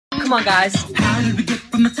Come on, guys. How did we get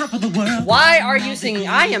from the top of the world? Why are you singing?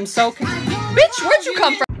 I am so... Bitch, where'd you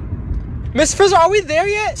come from? Miss Frizzle, are we there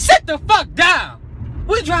yet? Sit the fuck down!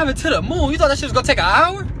 We're driving to the moon. You thought that shit was gonna take an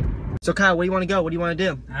hour? So Kyle, where do you want to go? What do you want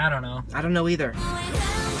to do? I don't know. I don't know either.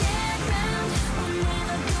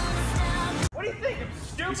 What do you think? I'm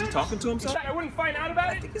stupid? Is he talking to himself? I wouldn't find out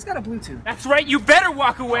about it? I think he's got a Bluetooth. That's right, you better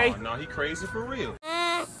walk away. Oh, no, he crazy for real.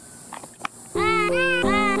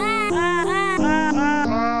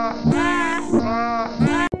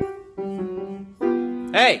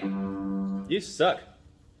 Hey! You suck.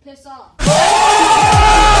 Piss off. You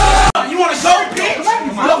wanna go, bitch?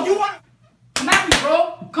 No, you want... Come at me,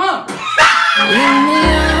 bro. Come. It's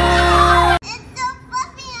so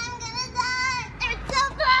fluffy, I'm gonna die. It's so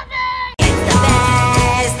fluffy. It's the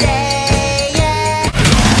best day, yeah.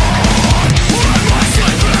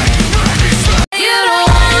 You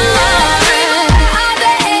don't want it, I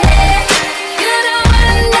bet. You're the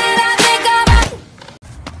one that I think about.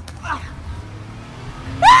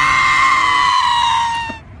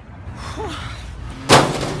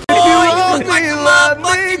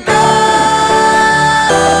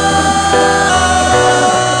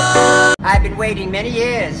 I've been waiting many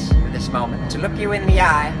years for this moment to look you in the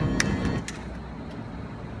eye.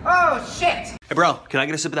 Oh, shit! Hey, bro, can I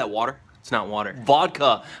get a sip of that water? It's not water.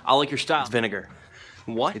 Vodka. I like your style. It's vinegar.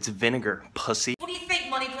 What? It's vinegar, pussy. What do you think,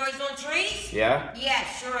 money grows on trees? Yeah? Yeah,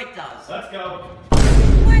 sure it does. Let's go.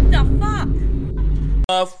 What the fuck?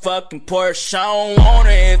 A fucking Porsche, I don't want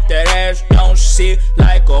it if that ass don't sit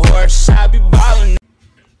like a horse. I be ballin'.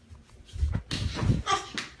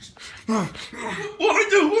 What I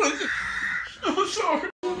do? What I do? I'm sorry.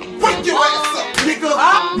 Wake your ass up, nigga.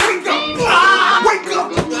 Wake up. Wake up.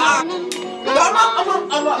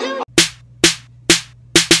 I'm up.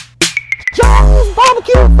 Jones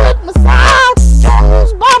barbecue foot massage.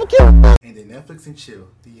 Jones barbecue foot. And then Netflix and chill.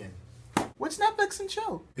 The end. What's Netflix and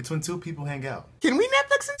chill? It's when two people hang out. Can we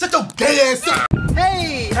Netflix and Shut your gay ass up!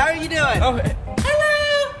 Hey, how are you doing? Oh,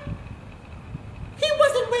 Hello? He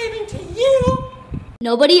wasn't waving to you.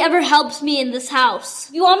 Nobody ever helps me in this house.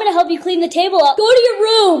 If you want me to help you clean the table up, go to your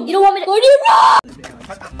room. You don't want me to go to your room.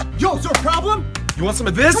 Yo, is there a problem? You want some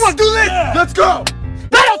of this? Come on, do this! Yeah. Let's go!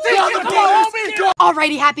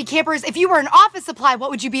 Alrighty, happy campers. If you were an office supply, what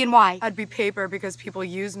would you be and why? I'd be paper because people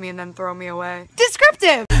use me and then throw me away.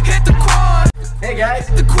 Descriptive. Hit the quad. Hey, guys.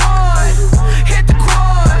 The quad. Hit the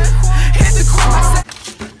quad. Hit the quad.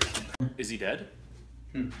 Is he dead?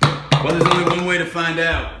 Well, there's only one way to find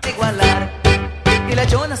out.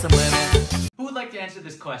 who would like to answer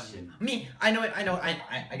this question? Me. I know it. I got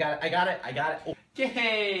it. Oh.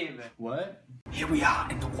 Gabe. What? Here we are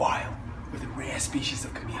in the wild with a rare species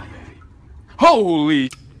of chameleon. Holy.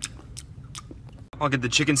 I'll get the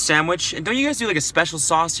chicken sandwich. And don't you guys do like a special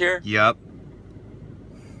sauce here? Yup.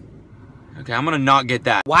 Okay, I'm gonna not get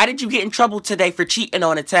that. Why did you get in trouble today for cheating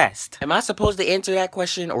on a test? Am I supposed to answer that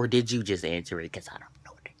question, or did you just answer it? Because I don't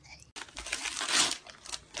know what to say.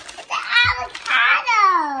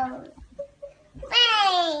 Avocado.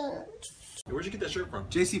 Thanks. Where'd you get that shirt from?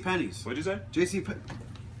 JC Penney's. What'd you say? JC Pen.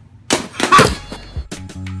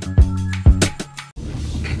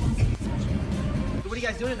 What are you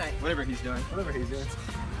guys doing tonight? Whatever he's doing.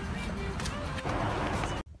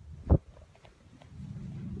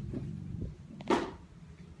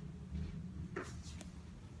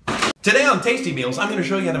 Today on Tasty Meals, I'm going to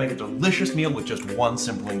show you how to make a delicious meal with just one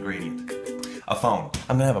simple ingredient. A phone.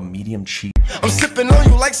 I'm going to have a medium cheese. I'm sipping on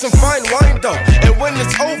you like some fine wine though. And when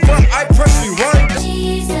it's over, I press rewind.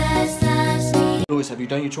 Jesus loves me. Louis, have you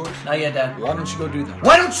done your chores? Not yet, Dad. Why don't you go do that?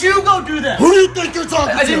 Why don't you go do that? Who do you think you're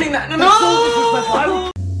talking to? I didn't mean that. No!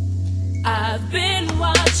 I've been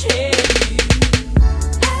watching.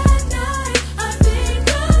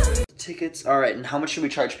 Tickets. All right, and how much should we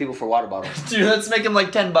charge people for water bottles? Dude, let's make them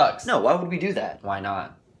like $10. No, why would we do that? Why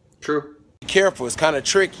not? True. Be careful, it's kind of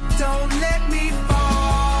tricky. Don't let me fall.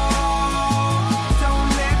 Don't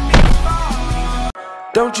let me fall.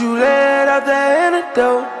 Don't you let up the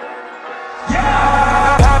antidote.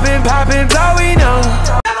 Yeah! Poppin', all we know.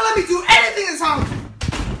 Never let me do anything in this house.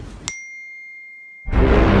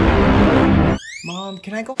 Mom,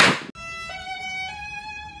 can I go?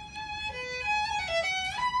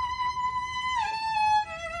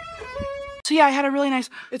 So yeah, I had a really nice,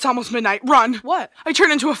 it's almost midnight, run. What? I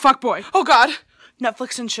turned into a fuckboy. Oh God.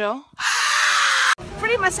 Netflix and chill.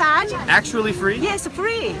 Free massage. Actually free? Yes,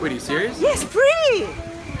 free. Wait, are you serious? Yes, free.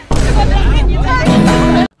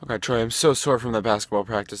 Okay, Troy, I'm so sore from that basketball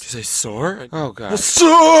practice. Did you say sore? Oh, God.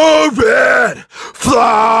 So bad.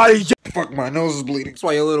 Fly. Fuck, my nose is bleeding. That's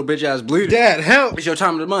why your little bitch ass bleeding. Dad, help. It's your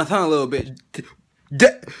time of the month, huh, little bitch?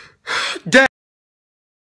 Dad.